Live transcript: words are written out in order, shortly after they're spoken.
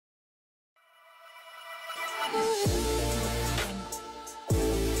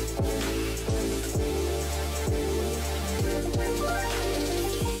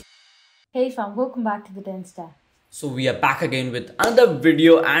Hey fam, welcome back to the 10 Star. So we are back again with another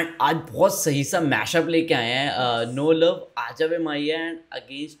video and आज बहुत सही सा mashup लेके आए हैं No Love आजा वे माहिया and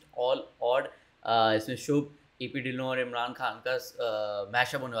Against All Odd इसमें शुभ ft ढिल्लों और इमरान खान का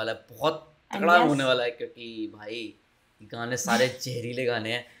mashup होने वाला है बहुत तगड़ा होने वाला है क्योंकि भाई गाने सारे जहरीले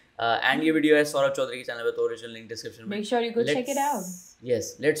गाने हैं and ये वीडियो है सौरभ चौधरी के चैनल पे तो ओरिजिनल लिंक डिस्क्रिप्शन में Make sure you go check it out.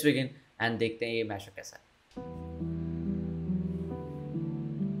 Yes, let's begin and देखते हैं ये mashup कैसा है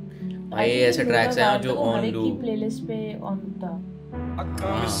भाई ऐसे ट्रैक्स हैं जो ऑन लूप की प्लेलिस्ट पे ऑन था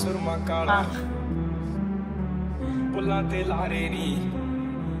अक्खां में सुरमा काला बुल्ला ते लारे नी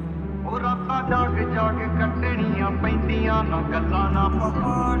ओ रातां जाग जाग कटणियां पैंदियां ना गल्लां ना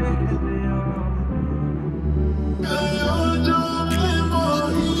पहाड़ हिल्लिया जो मैं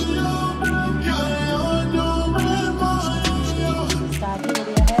माहिया जो मैं माहिया स्टार्ट हो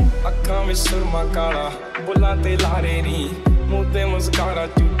गया है अक्खां में सुरमा काला बुल्ला ते लारे नी मुँह ते मुस्कारा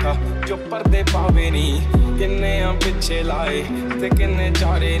झूठा जो पर्दे पावे नी किन्ने आ पिछे लाए ते किन्ने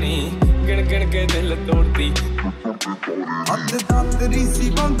चारे नी गिन गिन के दिल तोड़ती हद दातरी सी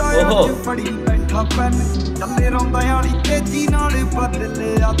बंदा अज फड़ी बैठा पैन चले रोंदा याली तेजी नाल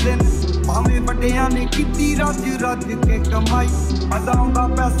बदले आ दिन भाਵੇਂ ਵੱਡਿਆਂ ਨੇ ਕੀਤੀ ਰੱਜ ਰੱਜ ਕੇ ਕਮਾਈ ਮਜ਼ਾਉਂਦਾ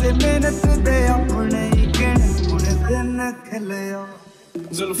ਪੈਸੇ ਮਿਹਨਤ ਦੇ ਆਪਣੇ ਗਿਣ ਹੁਣ ਦਿਨ ਖਿਲਿਆ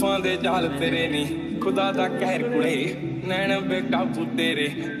ਜ਼ੁਲਫਾਂ ਦੇ ਜਾਲ ਤੇਰੇ ਨੀ खुदा दा कहर कुड़े नैन बेकाबू तेरे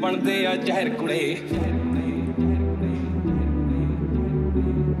बनदे आ जहर कुड़े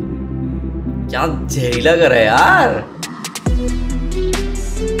क्या जहरीला कर रहा है यार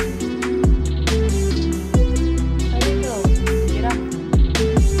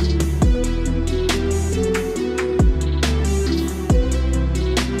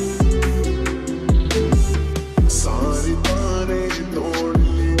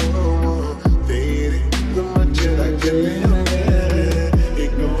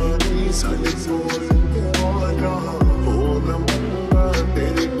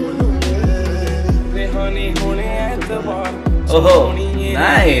Oh,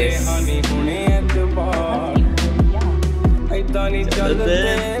 nice. ऐदा नहीं चलते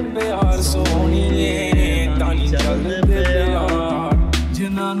प्यार सोहणीए तानी चलते प्यार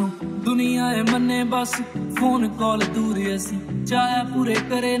जिन्हां नूं दुनिया ए मन्ने बस फोन कॉल दूर असी चाया पूरे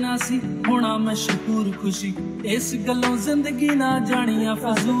करे ना सी होना मशहूर खुशी इस गल्लों जिंदगी ना जानिया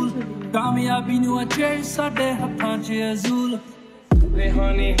फजूल कामयाबी नूं अचे साडे हत्थां च अजूल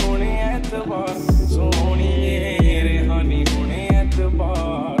रेहानी होने एतबार सोहणीए रेहानी होने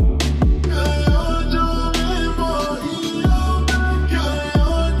एतबार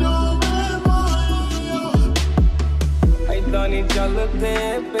ऐदा नहीं चलते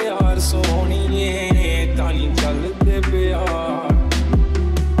प्यार सोहणीए तानी चलते प्यार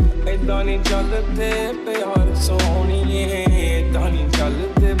ऐदा नहीं चलते प्यार सोहणीए तानी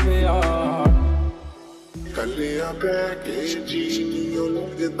चलते प्यार कलिया बैके जी नियो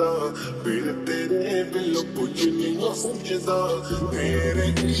लगदा बिन तेरे बिलो कुछ नहीं समझदा तेरे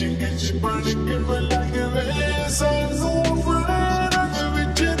इश्क च बन के लगवे सानू बड़े रंग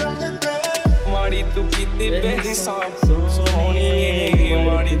विच रंगदे माड़ी तू कीती बेहिसाब सोहणीए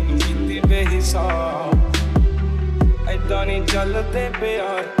माड़ी तू कीती बेहिसाब ऐदा नहीं चलदे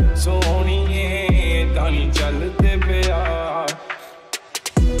प्यार सोहणीए तानी चलदे प्यार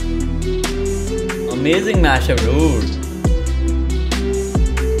Amazing mashup, dude.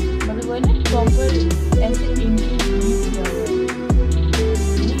 मतलब वो ना प्रॉपर ऐसे इंग्लिश बीट किया हुआ है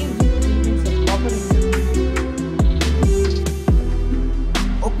ये से प्रॉपर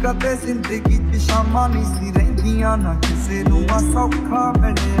ओ कदे जिंदगी च शामां नहीं सी रहिंदियां ना किसे नूं सौखा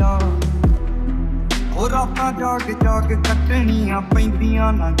मिलिया ओ रातां जाग जाग कटणियां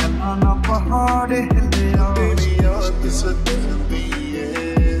पैंदियां ना गल्लां ना पहाड़ हिल्लिया तेरी याद सतांदी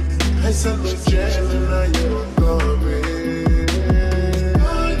है सब चैन ना योगा में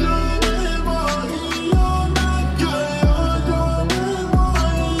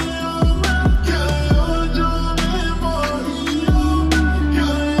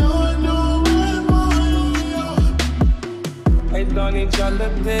नहीं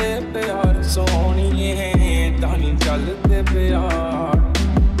चलते प्यार सोहणीए तानी चलते प्यार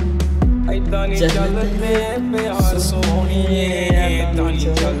ऐदा नहीं चलते प्यार सोहणीए तानी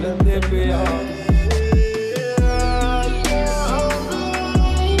चलते प्यार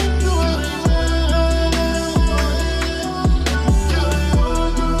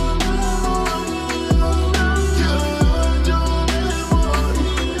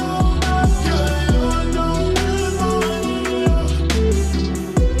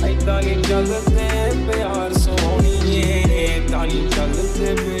चलते प्यार सोहणीए तानी चलते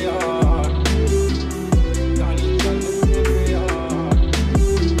प्यार तानी चलते प्यार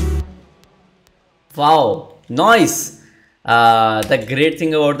wow nice. The great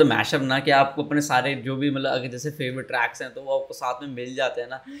thing about the mashup ना कि आपको अपने सारे जो भी मतलब अगर जैसे फेवरेट ट्रैक्स हैं तो वो आपको साथ में मिल जाते हैं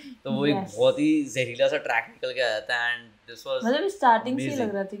ना, तो वो एक Yes. बहुत ही जहरीला सा ट्रैक निकल के आ जाता है. एंड दिस वाज मतलब स्टार्टिंग से ही amazing.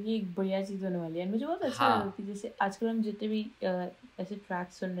 लग रहा था कि एक बढ़िया चीज़ होने वाली है. एंड मुझे बहुत अच्छा हाँ. लगा कि जैसे आजकल हम जितने भी ऐसे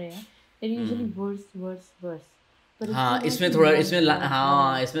ट्रैक्स सुन रहे हैं it usually verse verse verse. हाँ इसमें थोड़ा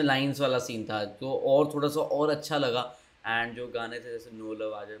हाँ इसमें लाइंस वाला सीन था तो और थोड़ा सा और अच्छा लगा. एंड जो गाने थे जैसे नो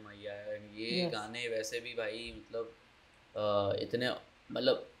लव आजा मैया, ये Yes. गाने वैसे भी भाई मतलब इतने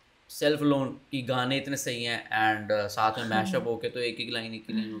मतलब सेल्फ लोन की गाने इतने सही हैं. एंड साथ में मैशअप होके तो एक लाइन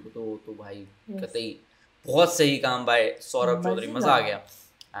होके तो भाई Yes. कतई बहुत सही काम भाई सौरभ चौधरी, मज़ा आ गया.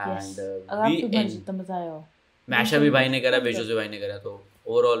 Yes. एंड अगर आपको तो मजा आया हो. मैशअप भी भाई ने करा, विजुअल्स भी भाई ने करा, तो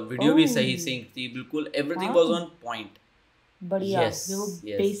ओवरऑल वीडियो भी सही Oh. सिंक थी बिल्कुल, एवरीथिंग हाँ. Was on point. बढ़िया. Yes, जो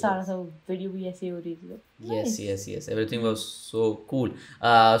yes, बेस आ रहा yes. था वो वीडियो भी ऐसे हो रही थी. Yes, yes, yes. Everything was so cool.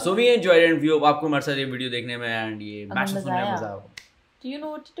 So we enjoyed and we hope आपको हमारे साथ ये वीडियो देखने में एंड ये अगर मैशअप मजा सुनने में आया. मजा आया. Do you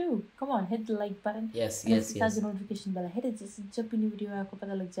know what to do? Come on, hit the like button. Yes, And yes, उसके साथ yes. जो notification bell है, hit it जिससे जब भी न्यू वीडियो आपको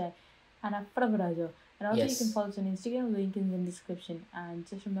पता लग जाए and आप फटाफट आ जाओ. And also you Yes. can follow us on Instagram, link is in the description. And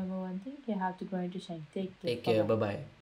just remember one thing, you have to go into shine. Take care. Take care. Bye-bye. Bye bye.